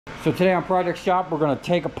So today on Project Shop, we're going to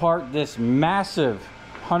take apart this massive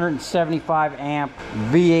 175 amp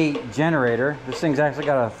V8 generator. This thing's actually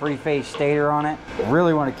got a 3-phase stator on it.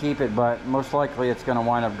 Really want to keep it, but most likely it's going to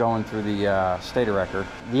wind up going through the stator wrecker.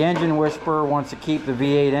 The engine whisperer wants to keep the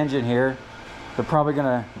V8 engine here. They're probably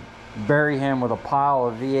going to bury him with a pile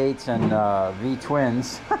of V8s and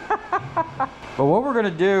V-twins. But what we're going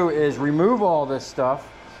to do is remove all this stuff,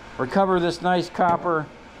 recover this nice copper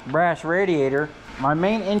brass radiator. My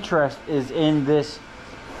main interest is in this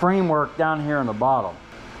framework down here in the bottom.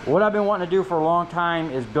 What I've been wanting to do for a long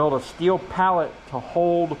time is build a steel pallet to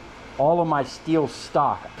hold all of my steel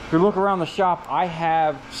stock. If you look around the shop, I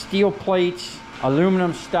have steel plates,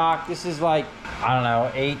 aluminum stock. This is like, I don't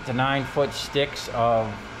know, 8 to 9 foot sticks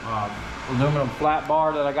of aluminum flat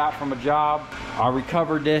bar that I got from a job. I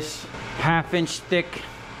recovered this 1/2 inch thick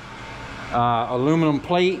aluminum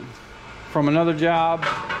plate from another job.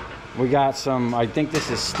 We got some, I think this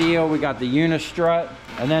is steel. We got the unistrut.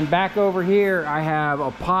 And then back over here, I have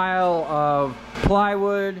a pile of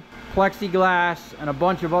plywood, plexiglass, and a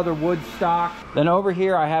bunch of other wood stock. Then over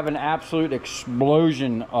here, I have an absolute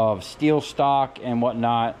explosion of steel stock and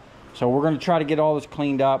whatnot. So we're gonna try to get all this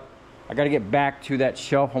cleaned up. I gotta get back to that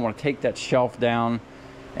shelf. I wanna take that shelf down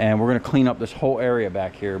and we're gonna clean up this whole area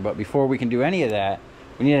back here. But before we can do any of that,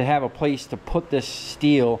 we need to have a place to put this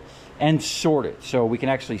steel and sort it so we can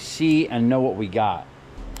actually see and know what we got.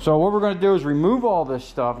 So what we're going to do is remove all this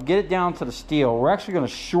stuff, get it down to the steel. We're actually going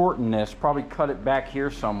to shorten this, probably cut it back here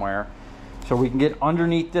somewhere so we can get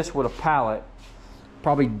underneath this with a pallet,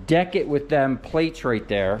 probably deck it with them plates right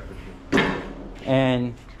there.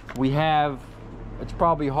 And we have, it's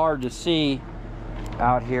probably hard to see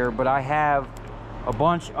out here, but I have a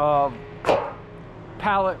bunch of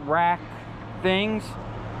pallet rack things.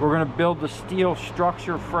 We're going to build the steel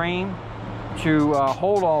structure frame to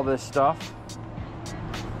hold all this stuff.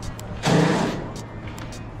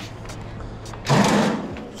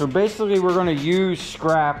 So basically we're going to use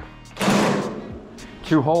scrap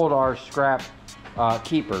to hold our scrap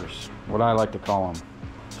keepers, what I like to call them.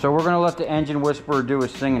 So we're going to let the engine whisperer do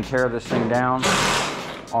his thing and tear this thing down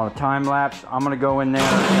on a time lapse. I'm going to go in there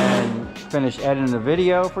and finish editing the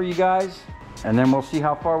video for you guys, and then we'll see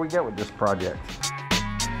how far we get with this project.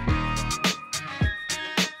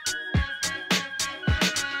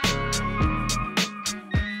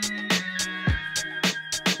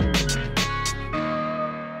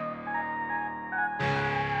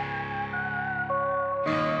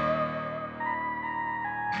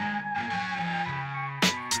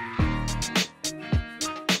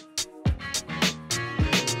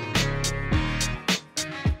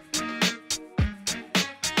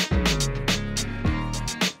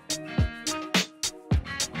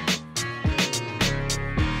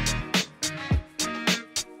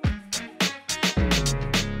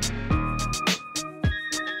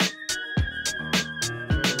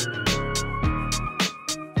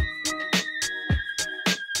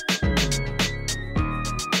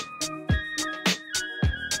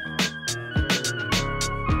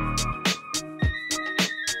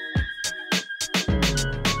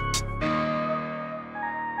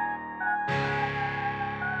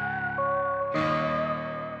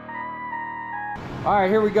 All right,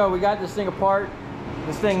 here we go. We got this thing apart.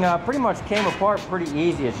 This thing pretty much came apart pretty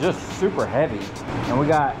easy. It's just super heavy. And we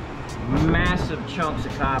got massive chunks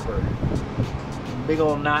of copper. Big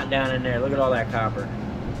old knot down in there. Look at all that copper.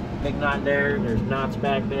 Big knot there. There's knots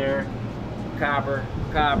back there. Copper,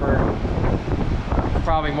 copper.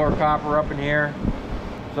 Probably more copper up in here.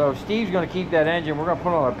 So Steve's gonna keep that engine. We're gonna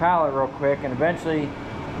put it on a pallet real quick, and eventually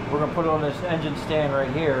we're gonna put it on this engine stand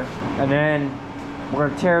right here. And then we're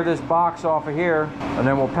going to tear this box off of here, and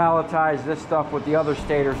then we'll palletize this stuff with the other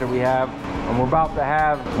stators that we have. And we're about to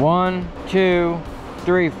have 1, 2,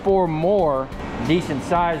 3, 4 more decent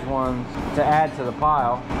sized ones to add to the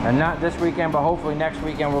pile. And not this weekend, but hopefully next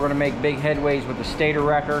weekend we're going to make big headways with the stator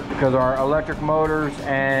wrecker, because our electric motors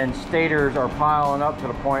and stators are piling up to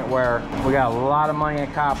the point where we got a lot of money in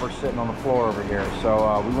copper sitting on the floor over here.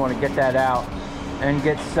 So we want to get that out and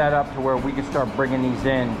get set up to where we can start bringing these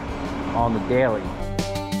in on the daily.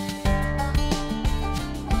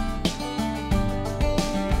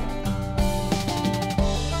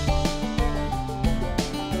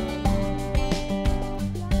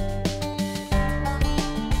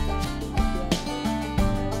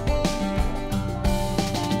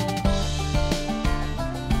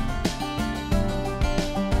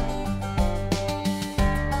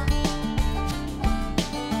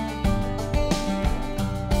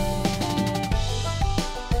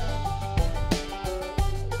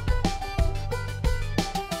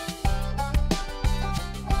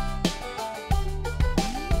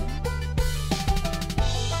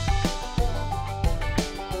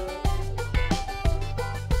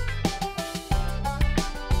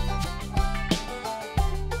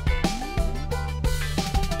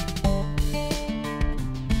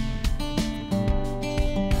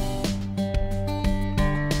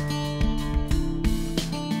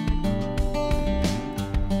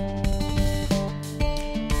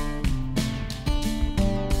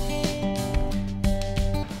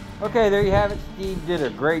 Okay, there you have it. Steve did a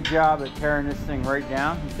great job at tearing this thing right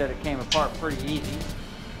down. He said it came apart pretty easy.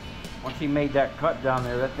 Once he made that cut down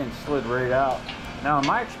there, that thing slid right out. Now, in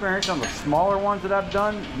my experience on the smaller ones that I've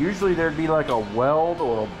done, usually there'd be like a weld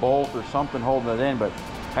or a bolt or something holding it in, but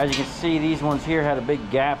as you can see, these ones here had a big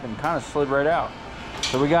gap and kind of slid right out.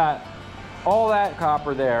 So we got all that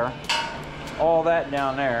copper there, all that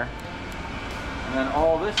down there, and then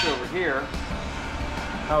all this over here.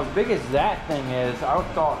 Now, as big as that thing is, I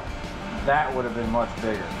thought that would have been much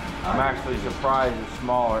bigger. I'm actually surprised it's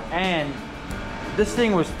smaller. And this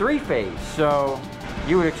thing was 3-phase, so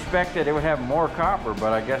you would expect that it would have more copper,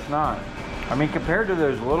 but I guess not. I mean, compared to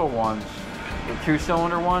those little ones, the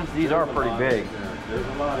 2-cylinder ones, these are pretty big. There's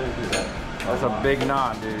a lot into that. That's a big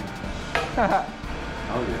knot, dude. Oh,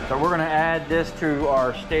 yeah. So we're gonna add this to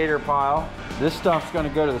our stator pile. This stuff's gonna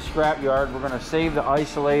go to the scrap yard. We're gonna save the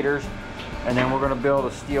isolators, and then we're gonna build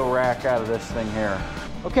a steel rack out of this thing here.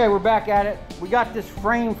 Okay, we're back at it. We got this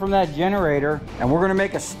frame from that generator, and we're gonna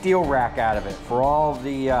make a steel rack out of it for all of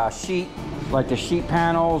the sheet, like the sheet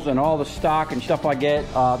panels and all the stock and stuff I get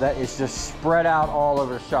that is just spread out all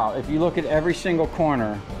over the shop. If you look at every single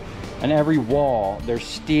corner and every wall, there's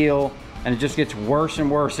steel, and it just gets worse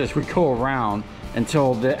and worse as we go around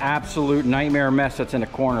until the absolute nightmare mess that's in the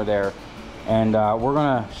corner there. And we're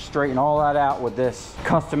gonna straighten all that out with this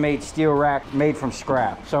custom-made steel rack made from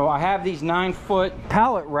scrap. So I have these 9-foot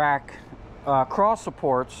pallet rack cross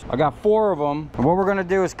supports. I got 4 of them. And what we're gonna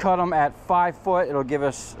do is cut them at 5 foot. It'll give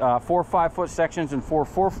us 4 5-foot sections and 4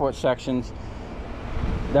 4-foot sections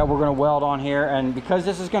that we're gonna weld on here. And because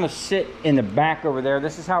this is gonna sit in the back over there,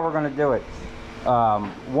 this is how we're gonna do it.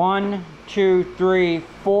 1, 2, 3,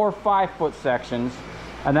 4 5-foot sections.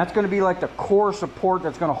 And that's going to be like the core support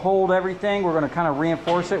that's going to hold everything. We're going to kind of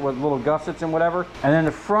reinforce it with little gussets and whatever. And then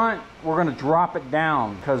the front, we're going to drop it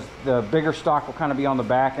down because the bigger stock will kind of be on the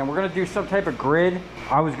back. And we're going to do some type of grid.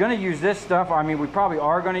 I was going to use this stuff. I mean, we probably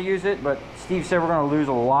are going to use it, but Steve said we're going to lose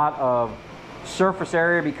a lot of surface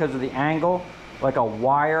area because of the angle. Like a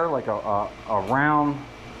wire, like a round,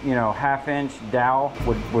 you know, 1/2-inch dowel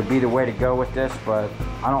would be the way to go with this, but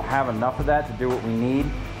I don't have enough of that to do what we need.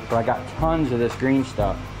 But I got tons of this green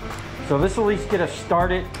stuff. So this will at least get us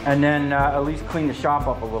started, and then at least clean the shop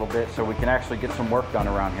up a little bit so we can actually get some work done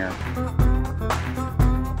around here.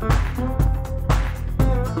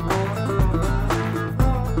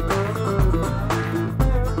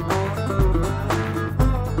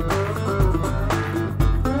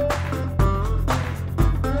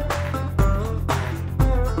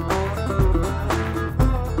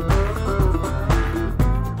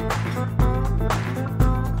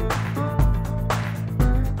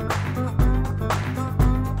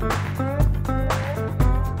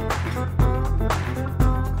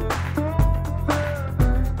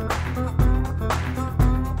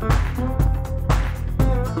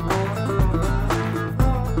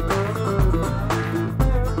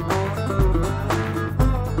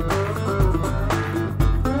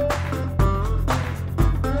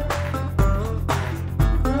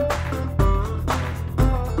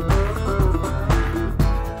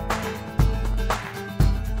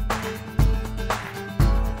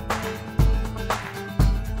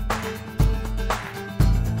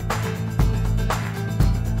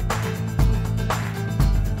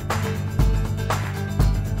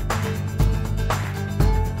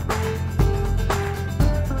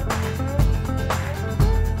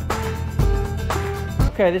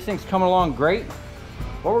 Okay, this thing's coming along great.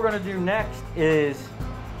 What we're gonna do next is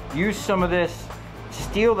use some of this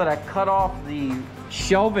steel that I cut off the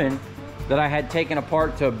shelving that I had taken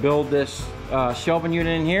apart to build this shelving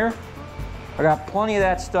unit in here. I got plenty of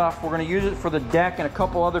that stuff. We're gonna use it for the deck and a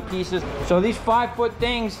couple other pieces. So these 5-foot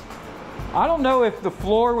things, I don't know if the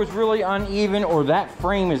floor was really uneven or that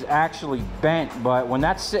frame is actually bent, but when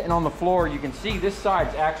that's sitting on the floor, you can see this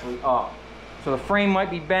side's actually up. So the frame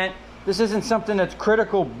might be bent. This isn't something that's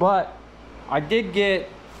critical, but I did get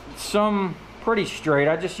some pretty straight.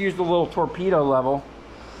 I just used a little torpedo level,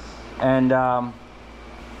 and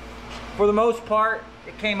for the most part,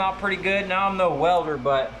 it came out pretty good. Now I'm no welder,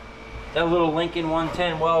 but that little Lincoln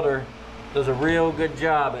 110 welder does a real good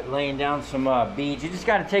job at laying down some beads. You just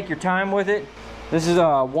got to take your time with it. This is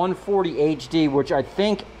a 140 HD, which I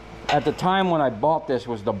think at the time when I bought this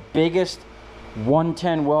was the biggest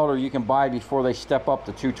 110 welder you can buy before they step up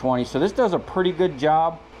to 220. So this does a pretty good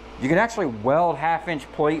job. You can actually weld 1/2-inch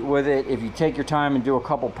plate with it if you take your time and do a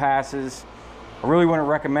couple passes. I really wouldn't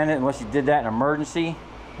recommend it unless you did that in emergency,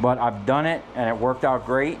 but I've done it and it worked out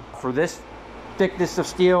great. For this thickness of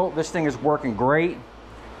steel, this thing is working great.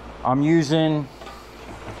 I'm using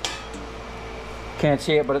can't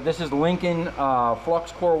see it, but this is Lincoln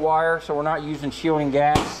flux core wire, so we're not using shielding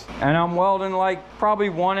gas. And I'm welding like probably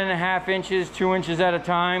 1.5 inches, 2 inches at a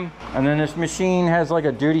time. And then this machine has like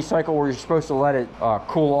a duty cycle where you're supposed to let it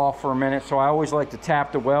cool off for a minute. So I always like to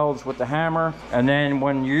tap the welds with the hammer. And then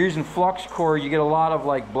when you're using flux core, you get a lot of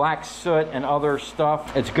like black soot and other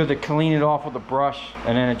stuff. It's good to clean it off with a brush,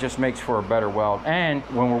 and then it just makes for a better weld. And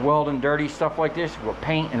when we're welding dirty stuff like this with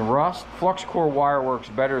paint and rust, flux core wire works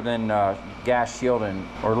better than gas shielding,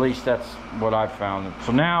 or at least that's what I've found.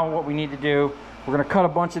 So now what we need to do, we're gonna cut a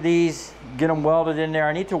bunch of these, get them welded in there.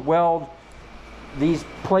 I need to weld these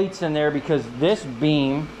plates in there because this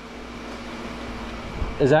beam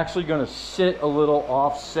is actually gonna sit a little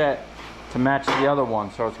offset to match the other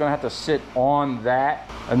one. So it's gonna have to sit on that.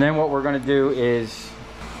 And then what we're gonna do is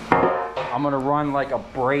I'm gonna run like a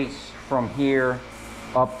brace from here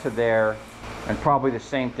up to there, and probably the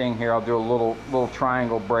same thing here. I'll do a little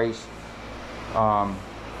triangle brace.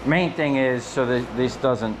 Main thing is so that this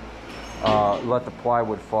doesn't let the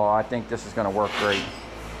plywood fall. I think this is going to work great.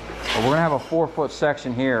 But we're going to have a 4-foot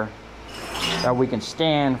section here that we can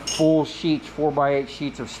stand full sheets, 4x8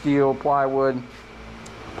 sheets of steel, plywood,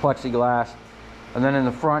 plexiglass. And then in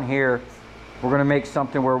the front here, we're going to make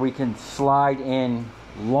something where we can slide in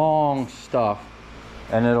long stuff,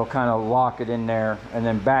 and it'll kind of lock it in there. And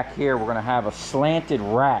then back here, we're going to have a slanted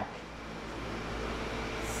rack.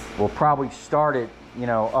 We'll probably start it, you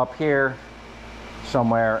know, up here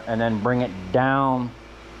somewhere, and then bring it down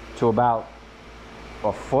to about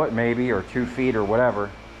a foot maybe, or 2 feet or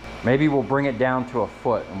whatever. Maybe we'll bring it down to a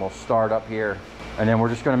foot, and we'll start up here, and then we're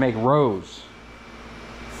just going to make rows.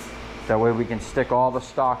 That way we can stick all the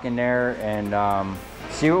stock in there and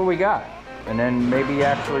see what we got, and then maybe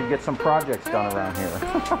actually get some projects done around here.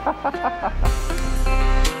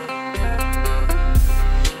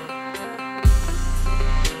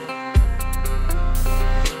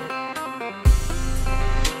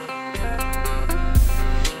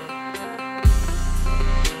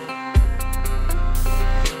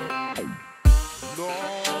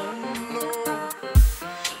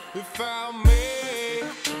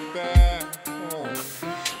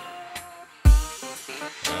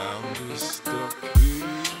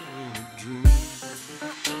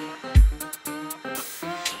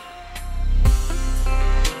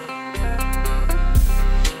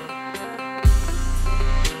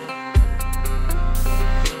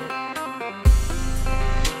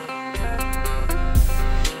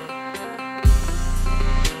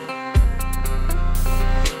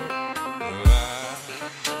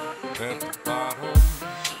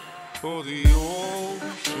 For the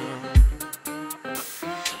ocean,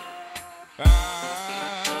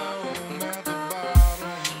 I'm at the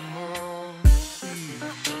bottom of the sea.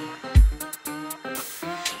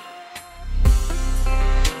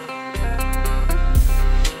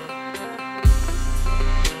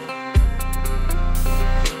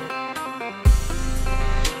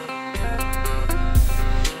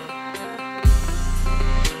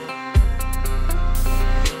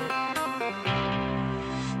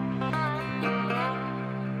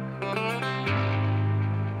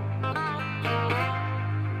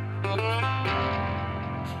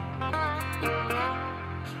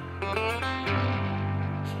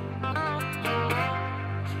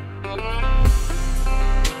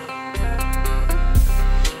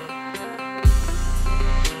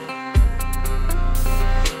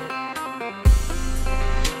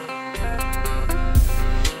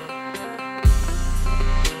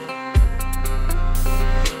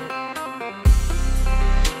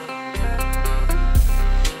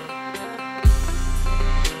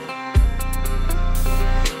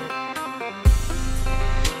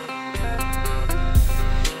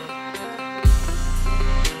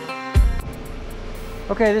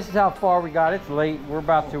 Okay, this is how far we got. It's late. We're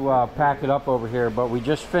about to pack it up over here, but we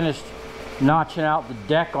just finished notching out the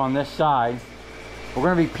deck on this side. We're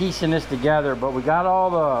going to be piecing this together, but we got all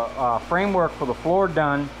the framework for the floor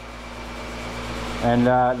done. And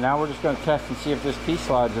now we're just going to test and see if this piece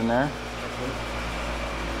slides in there.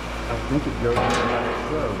 I think it goes in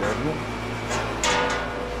that row, doesn't it?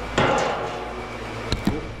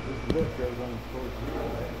 This goes on towards here.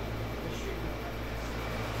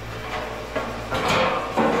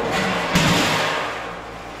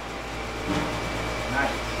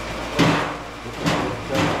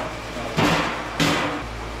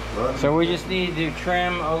 So we just need to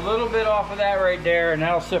trim a little bit off of that right there, and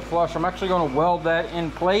that'll sit flush. I'm actually going to weld that in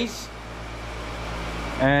place,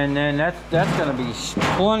 and then that's going to be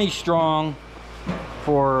plenty strong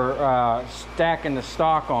for stacking the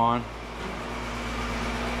stock on.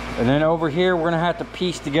 And then over here we're going to have to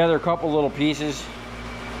piece together a couple little pieces.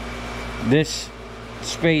 This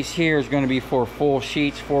space here is going to be for full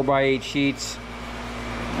sheets, 4x8 sheets.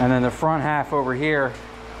 And then the front half over here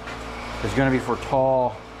is going to be for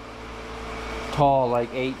tall like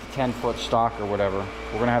 8 to 10 foot stock or whatever.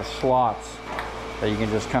 We're going to have slots that you can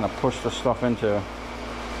just kind of push the stuff into.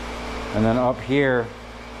 And then up here,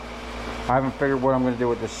 I haven't figured what I'm going to do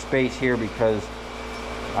with this space here because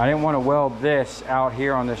I didn't want to weld this out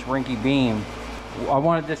here on this rinky beam. I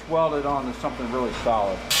wanted this welded onto something really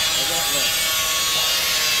solid.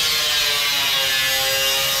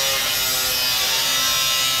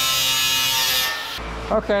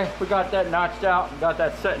 Okay, we got that notched out, got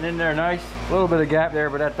that setting in there nice. A little bit of gap there,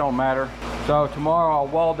 but that don't matter. So tomorrow I'll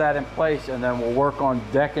weld that in place and then we'll work on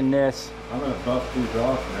decking this. I'm gonna bust these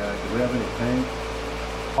off, man. Do we have any paint?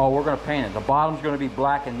 Oh, we're gonna paint it. The bottom's gonna be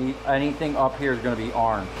black and anything up here is gonna be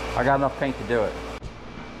orange. I got enough paint to do it.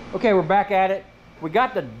 Okay, we're back at it. We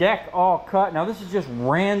got the deck all cut. Now this is just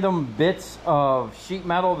random bits of sheet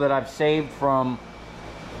metal that I've saved from,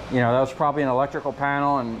 you know, that was probably an electrical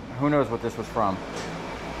panel and who knows what this was from.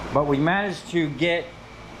 But we managed to get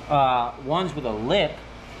ones with a lip,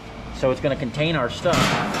 so it's going to contain our stuff.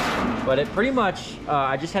 But it pretty much,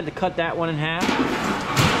 I just had to cut that one in half.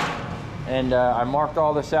 And I marked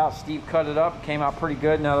all this out. Steve cut it up, came out pretty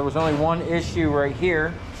good. Now there was only one issue right here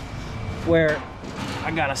where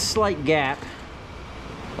I got a slight gap,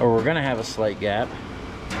 or we're going to have a slight gap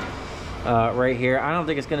right here. I don't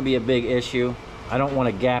think it's going to be a big issue. I don't want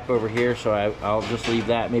a gap over here, so I'll just leave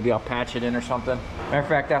that. Maybe I'll patch it in or something. Matter of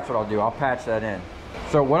fact, that's what I'll do. I'll patch that in.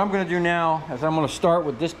 So what I'm gonna do now is I'm gonna start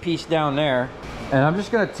with this piece down there, and I'm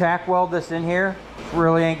just gonna tack weld this in here.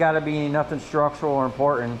 Really ain't gotta be nothing structural or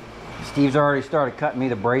important. Steve's already started cutting me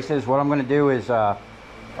the braces. What I'm gonna do is a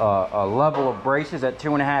level of braces at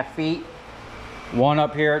 2.5 feet. One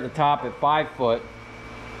up here at the top at 5 foot.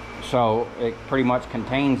 So it pretty much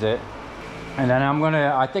contains it. And then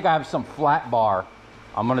I think I have some flat bar.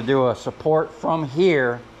 I'm gonna do a support from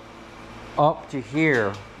here up to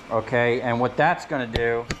here, okay? And what that's gonna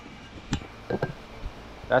do,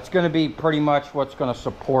 that's gonna be pretty much what's gonna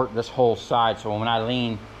support this whole side. So when I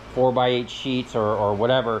lean 4x8 sheets or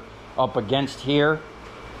whatever up against here,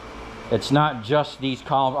 it's not just these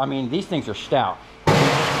columns. I mean, these things are stout.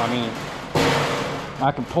 I mean,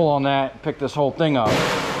 I can pull on that, pick this whole thing up.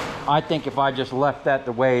 I think if I just left that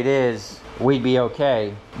the way it is, we'd be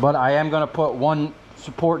okay. But I am gonna put one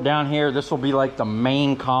support down here. This will be like the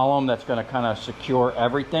main column that's gonna kind of secure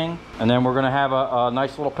everything. And then we're gonna have a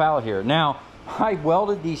nice little pallet here. Now, I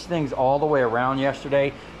welded these things all the way around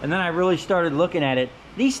yesterday, and then I really started looking at it.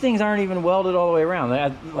 These things aren't even welded all the way around.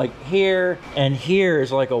 Like here and here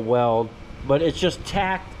is like a weld, but it's just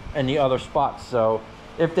tacked in the other spots. So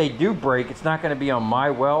if they do break, it's not gonna be on my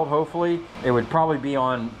weld, hopefully. It would probably be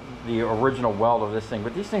on the original weld of this thing,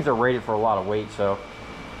 but these things are rated for a lot of weight, so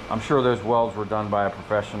I'm sure those welds were done by a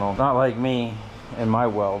professional, not like me and my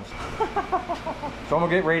welds. So I'm gonna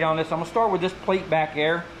get right on this. I'm gonna start with this plate back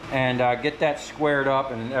here and get that squared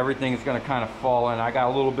up, and everything is gonna kind of fall in. I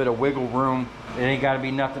got a little bit of wiggle room. It ain't gotta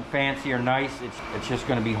be nothing fancy or nice. It's just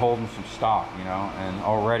gonna be holding some stock, you know, and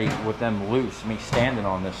already with them loose, me standing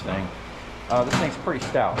on this thing, this thing's pretty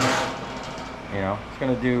stout. You know, it's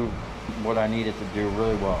gonna do what I need it to do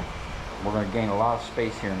really well. We're going to gain a lot of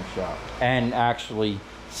space here in the shop and actually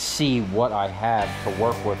see what I have to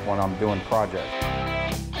work with when I'm doing projects.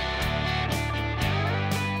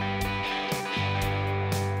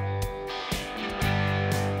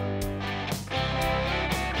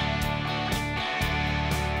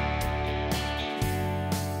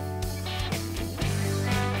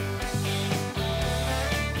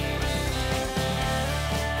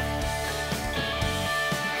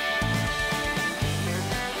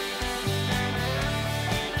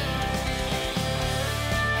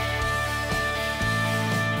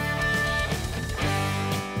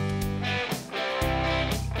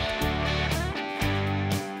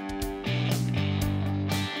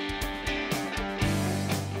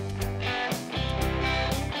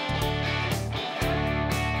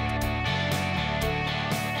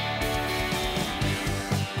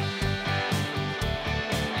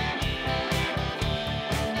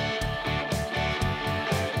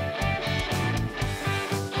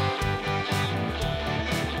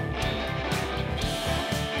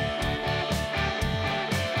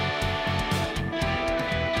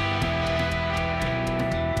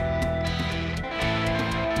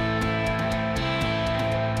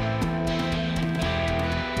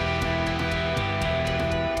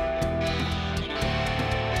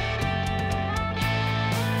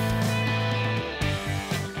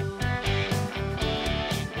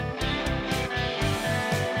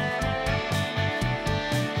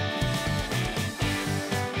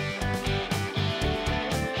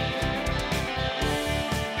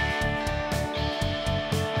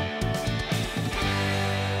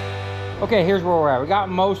 Okay, here's where we're at. We got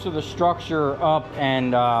most of the structure up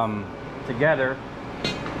and together.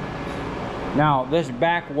 Now, this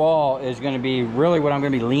back wall is going to be really what I'm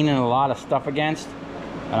going to be leaning a lot of stuff against.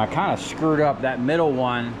 And I kind of screwed up. That middle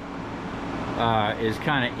one is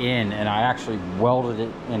kind of in, and I actually welded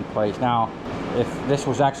it in place. Now, if this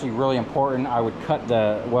was actually really important, I would cut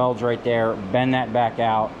the welds right there, bend that back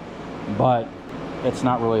out, but it's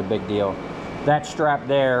not really a big deal. That strap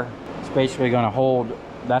there is basically going to hold,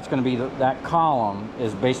 that's going to be, that column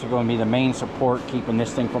is basically going to be the main support keeping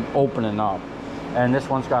this thing from opening up. And this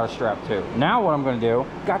one's got a strap too. Now what I'm going to do,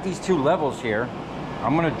 got these two levels here.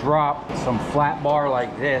 I'm going to drop some flat bar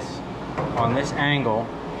like this on this angle,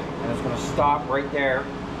 and it's going to stop right there.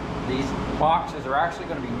 These boxes are actually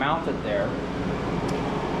going to be mounted there,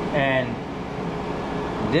 and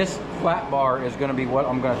this flat bar is going to be what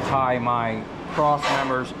I'm going to tie my cross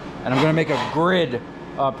members, and I'm going to make a grid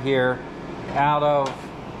up here out of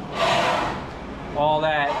all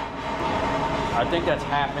that. I think that's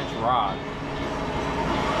 1/2 inch rod,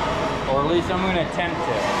 or at least I'm going to attempt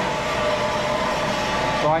to.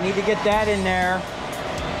 So I need to get that in there,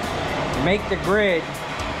 make the grid,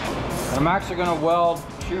 and I'm actually going to weld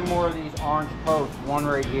 2 more of these orange posts, one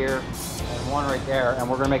right here and one right there, and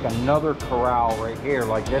we're going to make another corral right here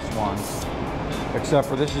like this one, except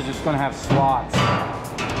for this is just going to have slots,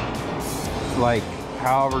 like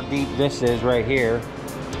however deep this is right here.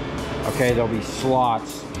 Okay, there'll be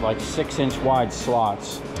slots, like 6-inch wide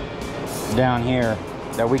slots down here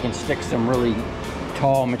that we can stick some really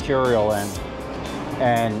tall material in.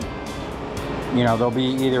 And you know, there'll be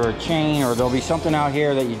either a chain or there'll be something out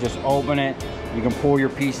here that you just open it, you can pull your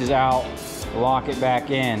pieces out, lock it back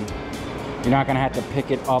in. You're not going to have to pick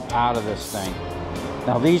it up out of this thing.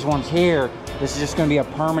 Now these ones here, this is just going to be a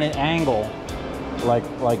permanent angle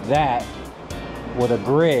like that with a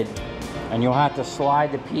grid, and you'll have to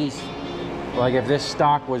slide the piece. Like if this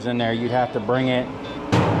stock was in there, you'd have to bring it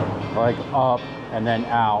like up and then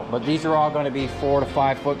out. But these are all going to be 4 to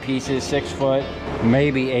 5 foot pieces, 6 foot,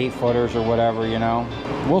 maybe 8 footers or whatever, you know.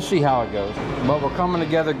 We'll see how it goes. But we're coming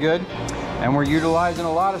together good, and we're utilizing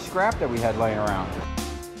a lot of scrap that we had laying around.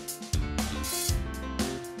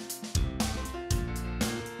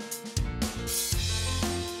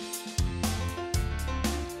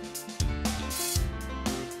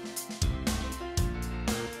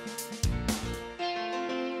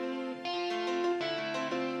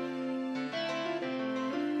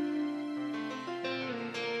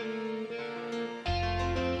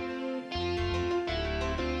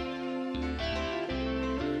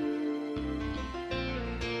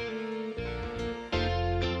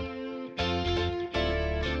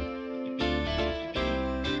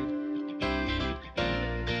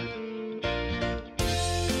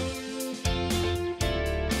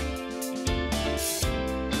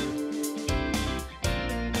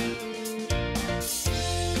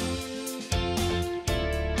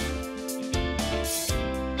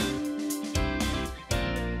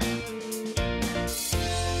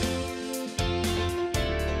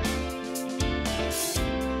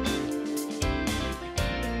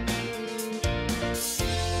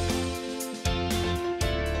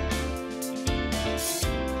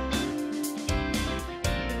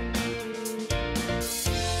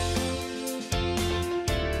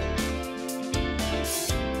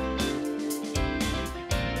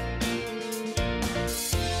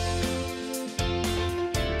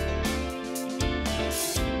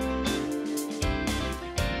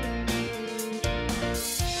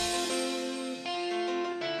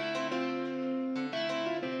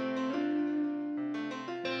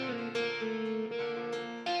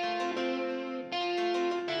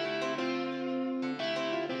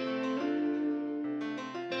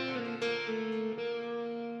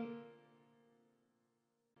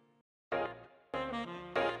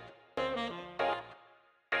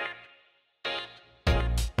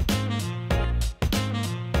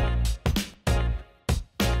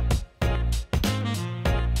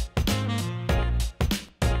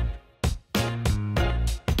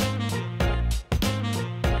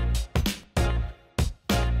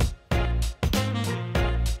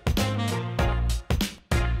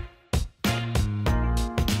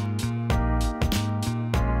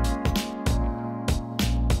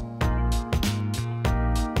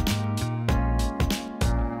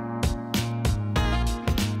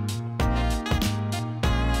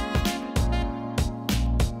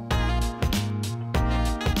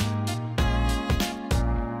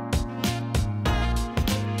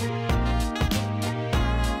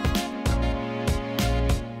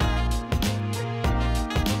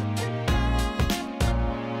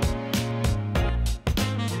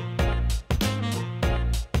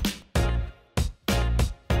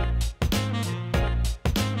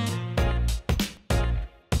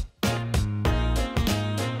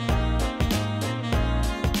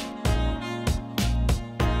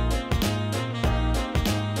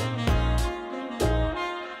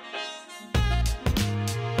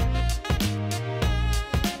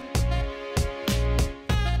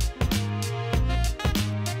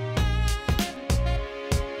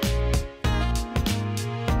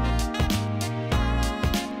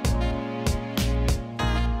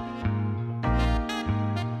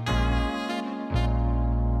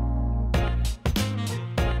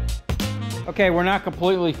 Okay, we're not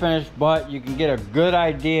completely finished, but you can get a good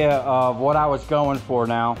idea of what I was going for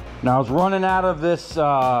now. Now, I was running out of this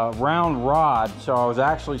round rod, so I was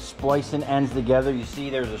actually splicing ends together. You see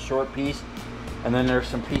there's a short piece, and then there's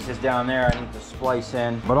some pieces down there I need to splice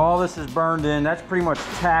in. But all this is burned in. That's pretty much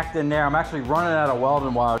tacked in there. I'm actually running out of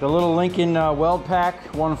welding wire. The little Lincoln Weld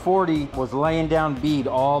Pack 140 was laying down bead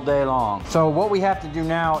all day long. So what we have to do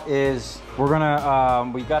now is we're gonna,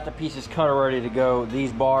 we got the pieces cut already to go.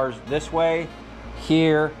 These bars this way,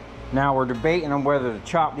 here. Now we're debating on whether to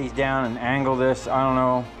chop these down and angle this. I don't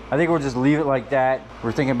know. I think we'll just leave it like that.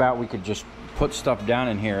 We're thinking about we could just put stuff down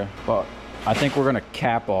in here, but I think we're gonna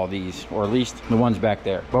cap all these, or at least the ones back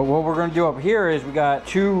there. But what we're gonna do up here is we got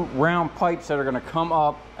 2 round pipes that are gonna come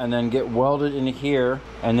up and then get welded into here.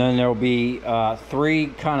 And then there'll be 3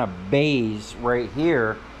 kind of bays right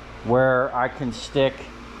here where I can stick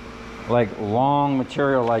like long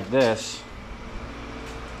material like this.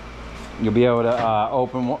 You'll be able to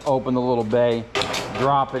open the little bay,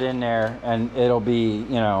 drop it in there, and it'll be,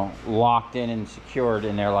 you know, locked in and secured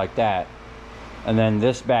in there like that. And then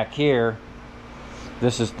this back here,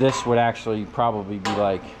 this would actually probably be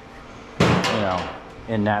like, you know,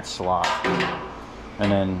 in that slot.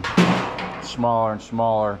 And then smaller and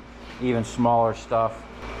smaller, even smaller stuff.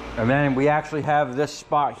 And then we actually have this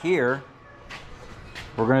spot here.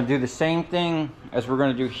 We're gonna do the same thing as we're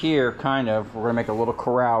gonna do here, kind of. We're gonna make a little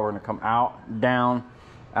corral. We're gonna come out and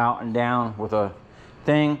down with a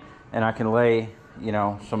thing, and I can lay, you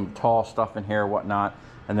know, some tall stuff in here, whatnot.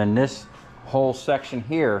 And then this whole section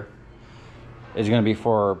here is going to be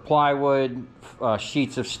for plywood,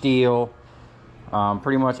 sheets of steel,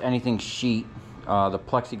 pretty much anything sheet, the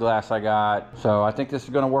plexiglass I got. So I think this is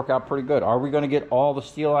going to work out pretty good. Are we going to get all the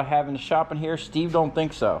steel I have in the shop in here? Steve don't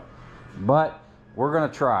think so, but we're going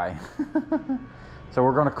to try. So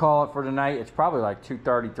we're going to call it for tonight. It's probably like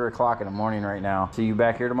 2:30, 3 o'clock in the morning right now. See you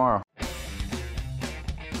back here tomorrow.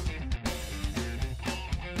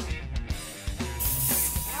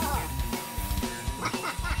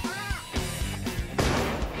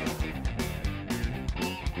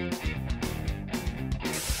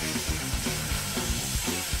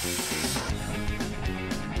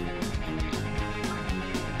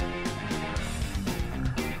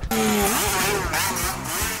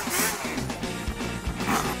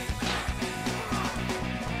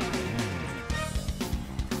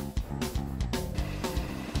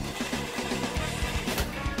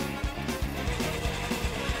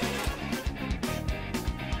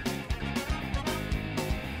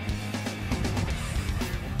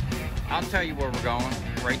 I'll tell you where we're going,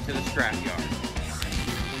 right to the scrap yard.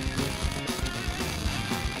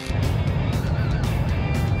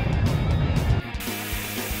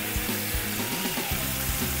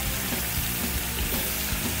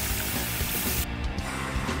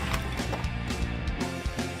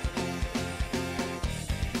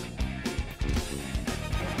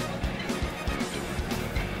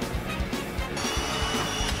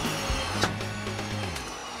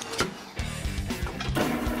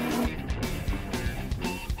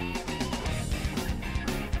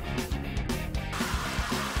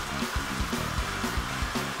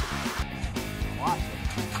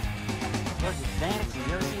 Dance.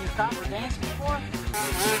 You ever seen your copper dance before?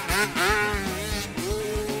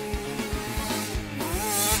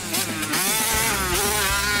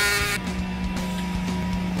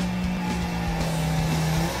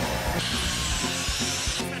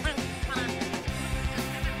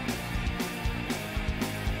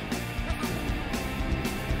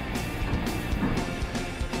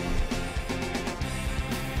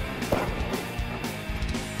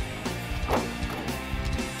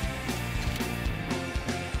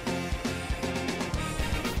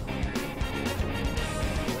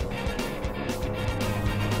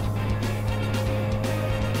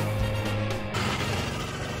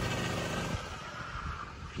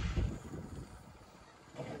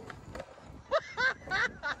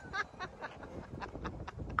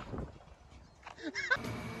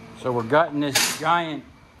 So we're gutting this giant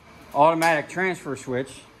automatic transfer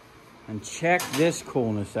switch, and check this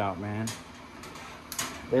coolness out, man.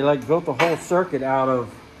 They like built the whole circuit out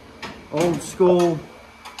of old school,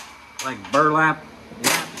 like burlap.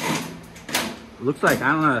 It looks like,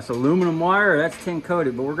 I don't know, that's aluminum wire or that's tin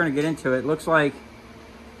coated, but we're gonna get into it. It looks like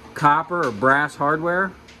copper or brass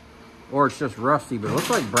hardware, or it's just rusty, but it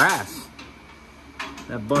looks like brass.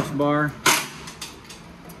 That bus bar.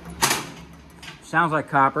 Sounds like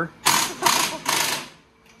copper.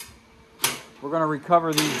 We're gonna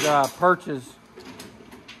recover these perches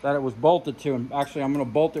that it was bolted to, and actually I'm gonna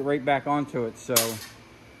bolt it right back onto it so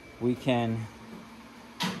we can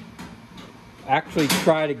actually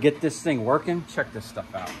try to get this thing working. Check this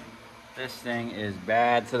stuff out. This thing is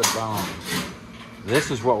bad to the bones.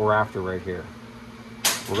 This is what we're after right here.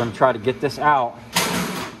 We're gonna try to get this out,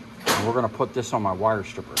 and we're gonna put this on my wire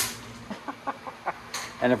stripper.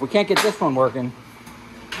 And if we can't get this one working,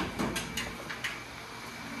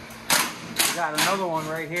 we got another one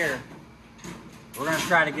right here. We're gonna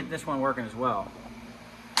try to get this one working as well.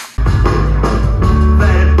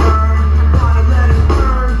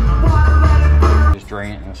 Just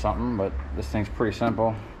drain it into something, but this thing's pretty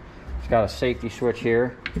simple. It's got a safety switch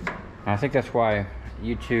here. And I think that's why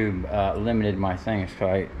YouTube limited my things, so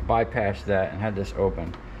I bypassed that and had this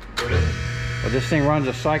open. But this thing runs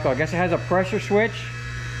a cycle. I guess it has a pressure switch,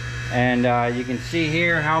 and you can see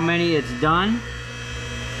here how many it's done.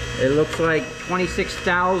 It looks like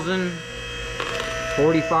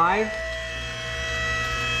 26,045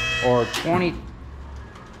 or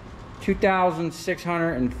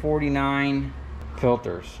 22,649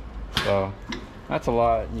 filters. So that's a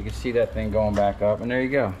lot. You can see that thing going back up, and there you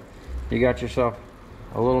go. You got yourself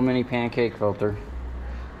a little mini pancake filter.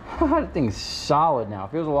 That thing's solid now.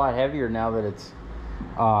 It feels a lot heavier now that it's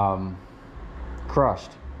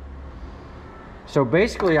crushed. So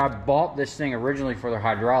basically, I bought this thing originally for the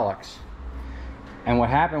hydraulics. And what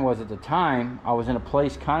happened was, at the time, I was in a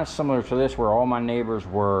place kind of similar to this where all my neighbors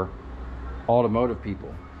were automotive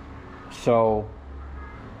people. So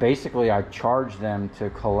basically, I charged them to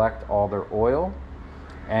collect all their oil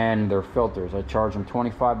and their filters. I charged them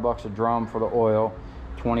 25 bucks a drum for the oil,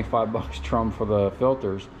 25 bucks a drum for the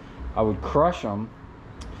filters. I would crush them,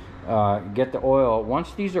 get the oil.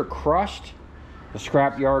 Once these are crushed, the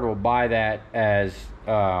scrap yard will buy that as,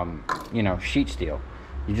 you know, sheet steel.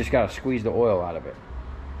 You just got to squeeze the oil out of it.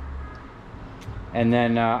 And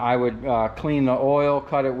then I would clean the oil,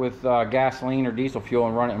 cut it with gasoline or diesel fuel,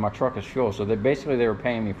 and run it in my truck as fuel. So they were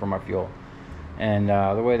paying me for my fuel. And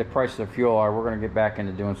the way the prices of fuel are, we're going to get back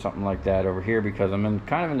into doing something like that over here, because I'm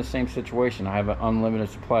kind of in the same situation. I have an unlimited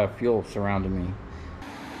supply of fuel surrounding me.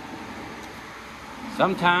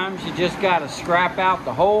 Sometimes you just got to scrap out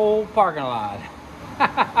the whole parking lot.